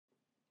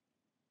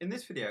In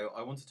this video,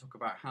 I want to talk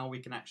about how we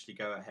can actually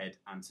go ahead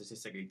and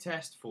statistically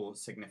test for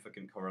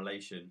significant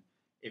correlation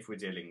if we're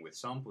dealing with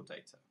sample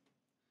data.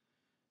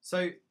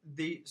 So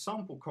the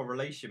sample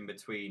correlation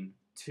between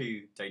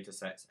two data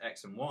sets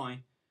x and y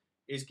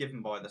is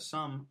given by the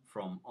sum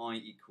from I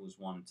equals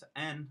 1 to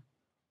n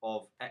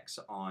of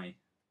xi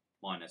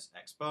minus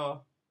x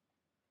bar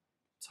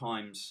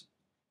times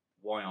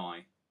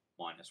yi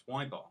minus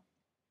y bar.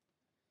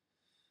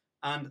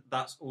 And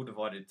that's all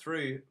divided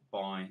through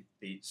by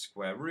the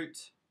square root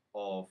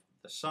of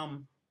the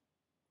sum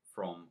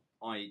from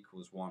I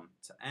equals 1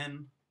 to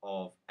n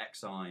of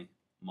xi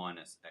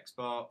minus x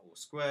bar all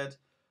squared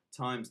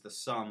times the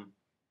sum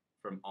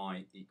from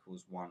I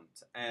equals 1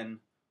 to n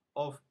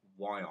of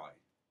yi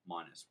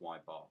minus y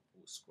bar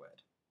all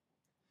squared.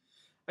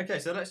 Okay,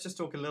 so let's just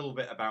talk a little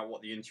bit about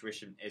what the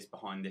intuition is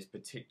behind this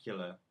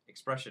particular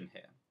expression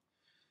here.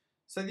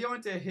 So the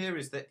idea here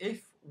is that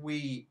if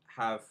we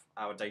have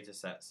our data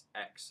sets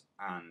x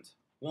and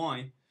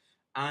y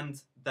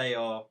and they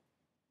are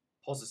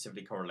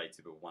positively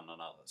correlated with one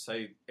another,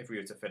 so if we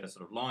were to fit a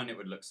sort of line, it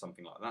would look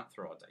something like that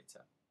through our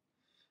data.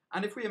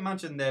 And if we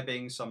imagine there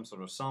being some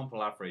sort of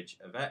sample average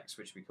of x,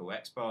 which we call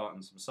x bar,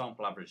 and some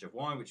sample average of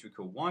y, which we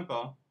call y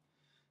bar,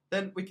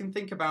 then we can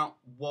think about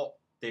what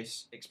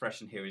this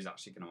expression here is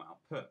actually going to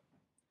output.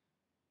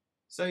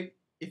 So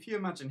if you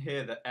imagine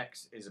here that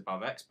x is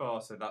above x bar,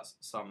 so that's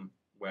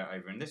somewhere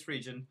over in this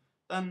region,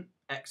 then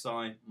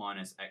xi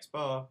minus x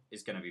bar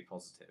is going to be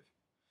positive.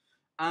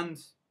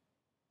 And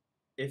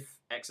if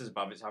x is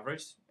above its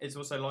average, it's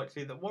also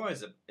likely that y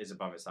is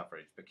above its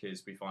average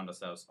because we find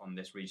ourselves on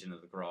this region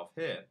of the graph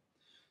here.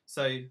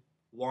 So yi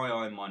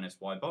minus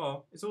y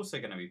bar is also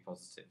going to be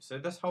positive. So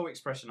this whole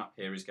expression up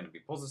here is going to be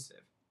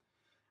positive.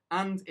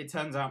 And it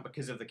turns out,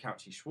 because of the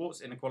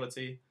Cauchy-Schwarz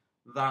inequality,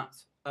 that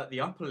at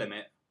the upper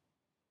limit,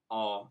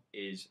 r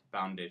is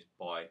bounded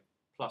by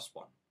plus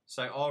 1.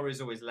 So r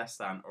is always less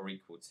than or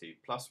equal to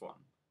plus 1.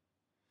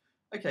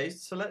 Okay,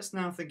 so let's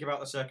now think about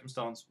the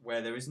circumstance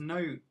where there is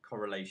no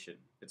correlation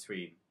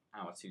between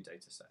our two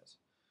data sets.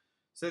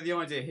 So the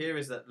idea here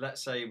is that,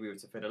 let's say we were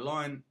to fit a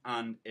line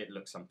and it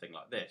looks something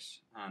like this,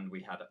 and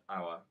we had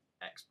our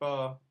x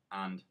bar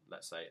and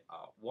let's say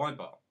our y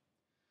bar.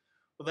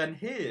 Well, then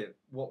here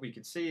what we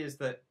could see is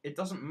that it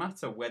doesn't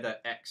matter whether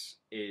x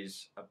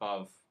is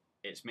above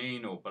its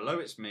mean or below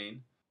its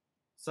mean.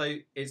 So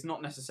it's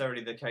not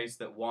necessarily the case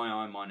that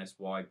yi minus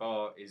y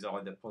bar is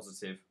either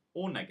positive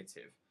or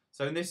negative.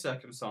 So in this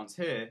circumstance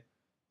here,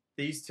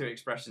 these two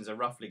expressions are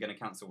roughly going to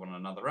cancel one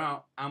another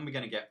out, and we're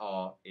going to get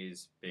r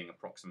is being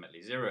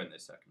approximately 0 in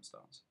this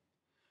circumstance.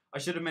 I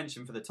should have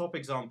mentioned for the top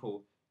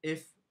example,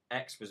 if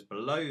x was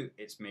below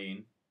its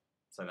mean,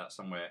 so that's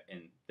somewhere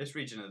in this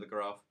region of the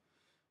graph,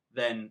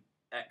 then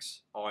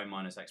xi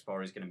minus x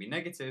bar is going to be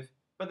negative,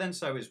 but then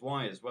so is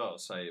y as well.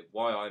 So yi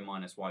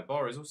minus y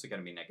bar is also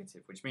going to be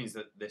negative, which means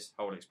that this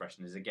whole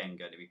expression is again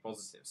going to be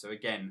positive. So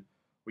again,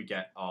 we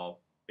get r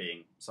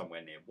being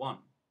somewhere near 1.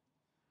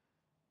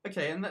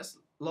 Okay, and let's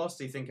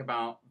lastly think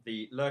about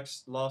the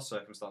last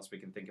circumstance we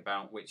can think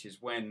about, which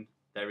is when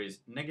there is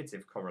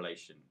negative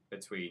correlation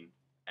between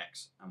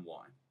x and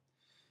y.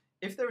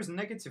 If there is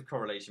negative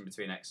correlation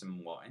between x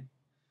and y,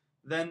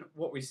 then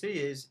what we see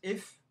is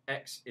if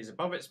x is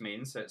above its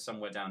mean, so it's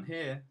somewhere down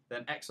here,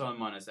 then xi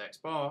minus x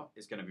bar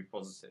is going to be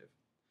positive.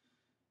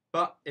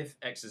 But if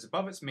x is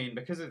above its mean,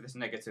 because of this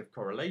negative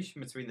correlation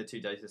between the two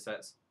data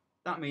sets,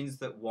 that means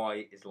that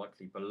y is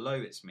likely below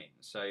its mean.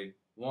 So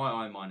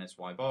yi minus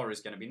y bar is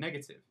going to be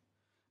negative.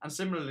 And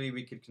similarly,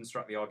 we could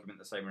construct the argument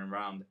the same way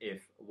around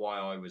if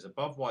yi was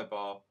above y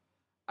bar,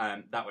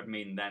 that would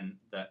mean then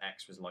that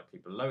x was likely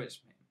below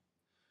its mean.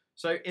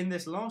 So in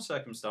this last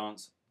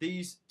circumstance,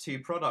 these two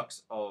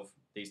products of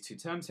these two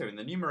terms here in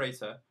the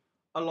numerator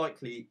are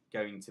likely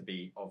going to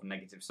be of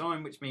negative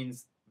sign, which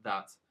means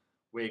that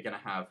we're going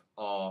to have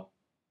r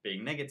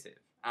being negative.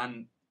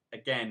 And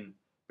again,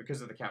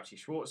 because of the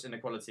Cauchy-Schwarz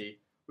inequality,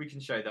 we can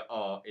show that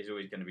r is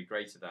always going to be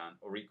greater than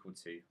or equal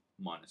to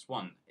minus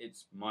 1.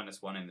 It's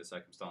minus 1 in the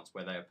circumstance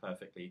where they are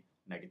perfectly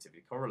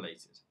negatively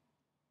correlated.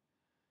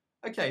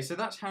 Okay, so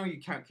that's how you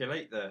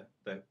calculate the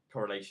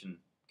correlation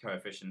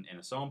coefficient in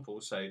a sample.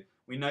 So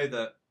we know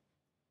that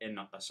in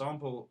a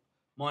sample,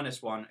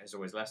 minus 1 is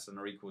always less than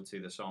or equal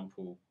to the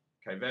sample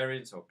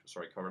covariance, or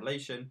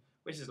correlation,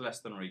 which is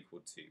less than or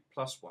equal to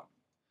plus 1.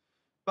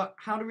 But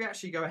how do we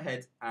actually go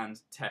ahead and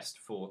test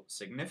for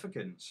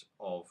significance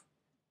of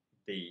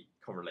the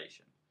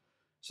correlation?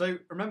 So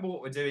remember,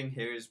 what we're doing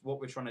here is what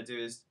we're trying to do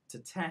is to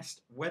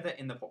test whether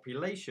in the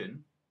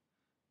population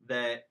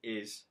there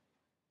is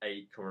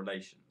a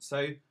correlation.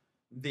 So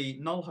the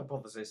null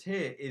hypothesis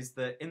here is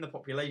that in the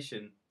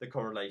population the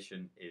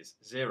correlation is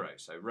 0.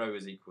 So rho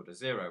is equal to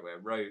 0, where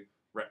rho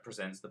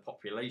represents the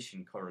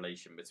population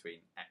correlation between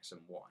x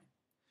and y.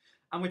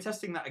 And we're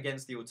testing that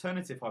against the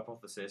alternative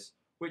hypothesis,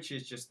 which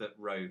is just that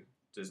rho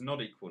does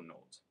not equal 0.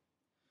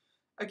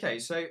 Okay,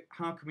 so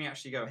how can we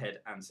actually go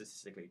ahead and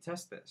statistically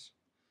test this?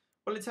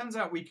 Well, it turns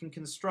out we can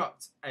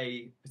construct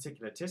a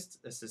particular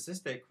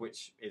statistic,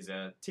 which is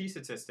a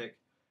t-statistic,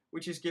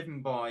 which is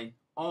given by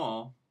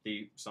R,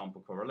 the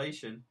sample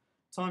correlation,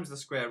 times the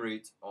square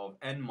root of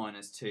n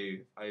minus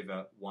 2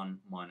 over 1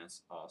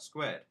 minus r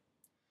squared.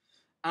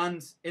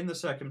 And in the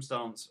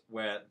circumstance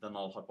where the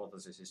null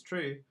hypothesis is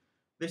true,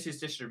 this is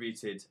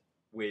distributed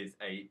with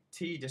a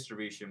t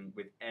distribution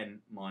with n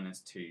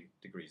minus 2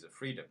 degrees of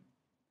freedom.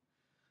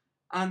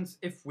 And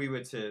if we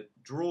were to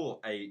draw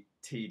a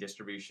t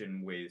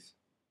distribution with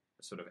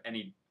sort of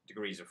any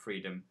degrees of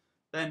freedom,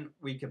 then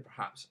we could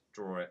perhaps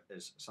draw it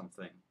as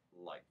something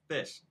like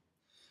this.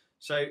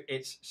 So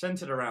it's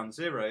centered around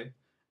 0,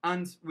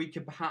 and we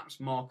could perhaps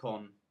mark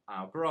on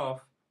our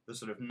graph the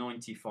sort of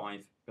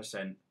 95%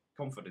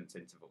 confidence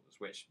intervals,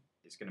 which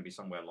is going to be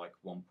somewhere like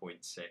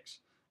 1.6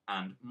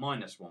 and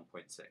minus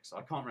 1.6.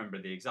 I can't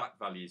remember the exact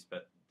values,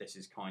 but this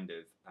is kind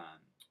of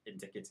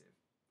indicative.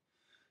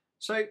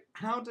 So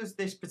how does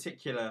this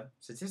particular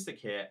statistic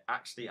here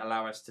actually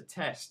allow us to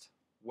test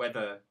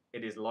whether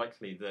it is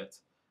likely that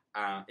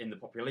in the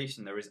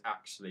population there is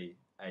actually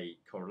a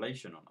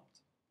correlation or not?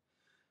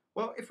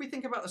 Well, if we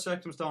think about the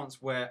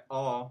circumstance where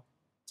r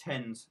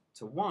tends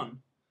to 1,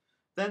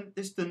 then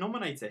this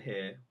denominator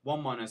here,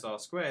 1 minus r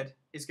squared,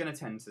 is going to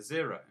tend to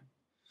 0.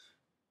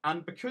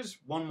 And because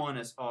 1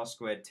 minus r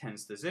squared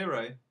tends to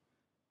 0,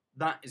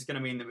 that is going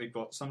to mean that we've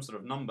got some sort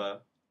of number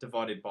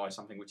divided by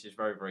something which is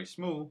very, very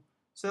small.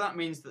 So that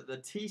means that the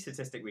t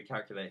statistic we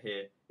calculate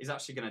here is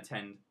actually going to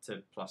tend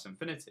to plus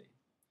infinity.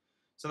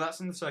 So that's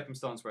in the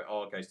circumstance where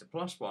r goes to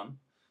plus 1.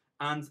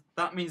 And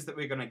that means that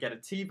we're going to get a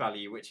t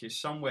value which is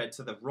somewhere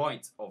to the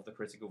right of the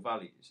critical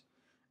values.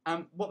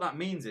 And what that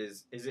means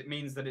is it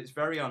means that it's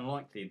very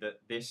unlikely that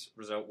this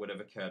result would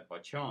have occurred by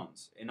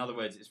chance. In other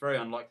words, it's very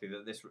unlikely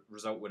that this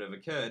result would have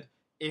occurred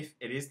if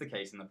it is the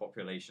case in the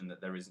population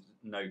that there is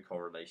no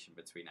correlation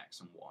between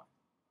x and y.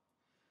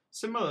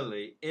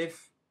 Similarly,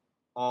 if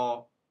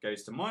r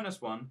goes to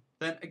minus 1,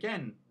 then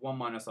again 1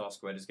 minus r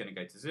squared is going to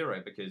go to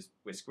 0 because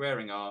we're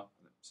squaring r,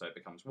 so it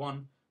becomes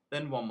 1.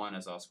 Then 1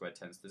 minus r squared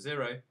tends to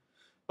 0.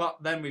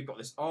 But then we've got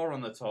this r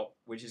on the top,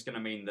 which is going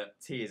to mean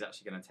that t is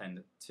actually going to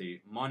tend to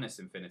minus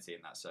infinity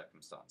in that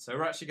circumstance. So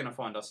we're actually going to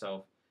find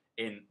ourselves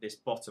in this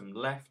bottom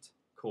left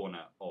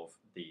corner of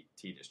the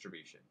t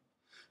distribution.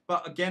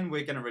 But again,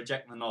 we're going to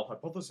reject the null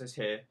hypothesis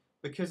here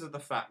because of the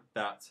fact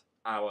that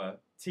our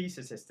t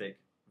statistic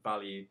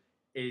value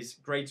is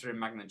greater in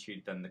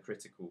magnitude than the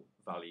critical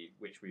value,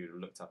 which we would have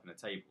looked up in a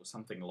table,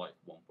 something like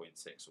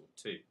 1.6 or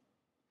 2.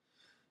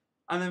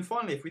 And then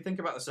finally, if we think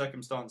about the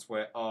circumstance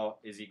where r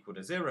is equal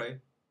to 0,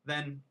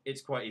 then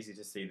it's quite easy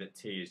to see that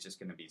t is just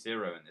going to be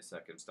 0 in this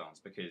circumstance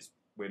because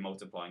we're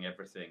multiplying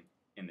everything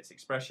in this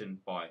expression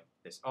by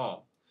this r.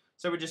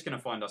 So we're just going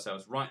to find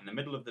ourselves right in the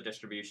middle of the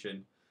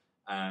distribution,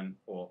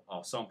 or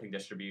our sampling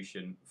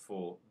distribution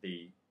for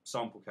the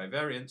sample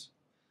covariance,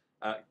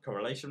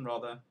 correlation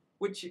rather,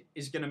 which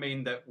is going to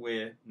mean that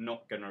we're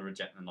not going to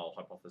reject the null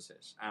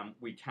hypothesis, and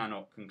we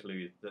cannot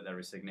conclude that there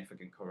is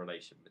significant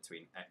correlation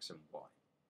between x and y.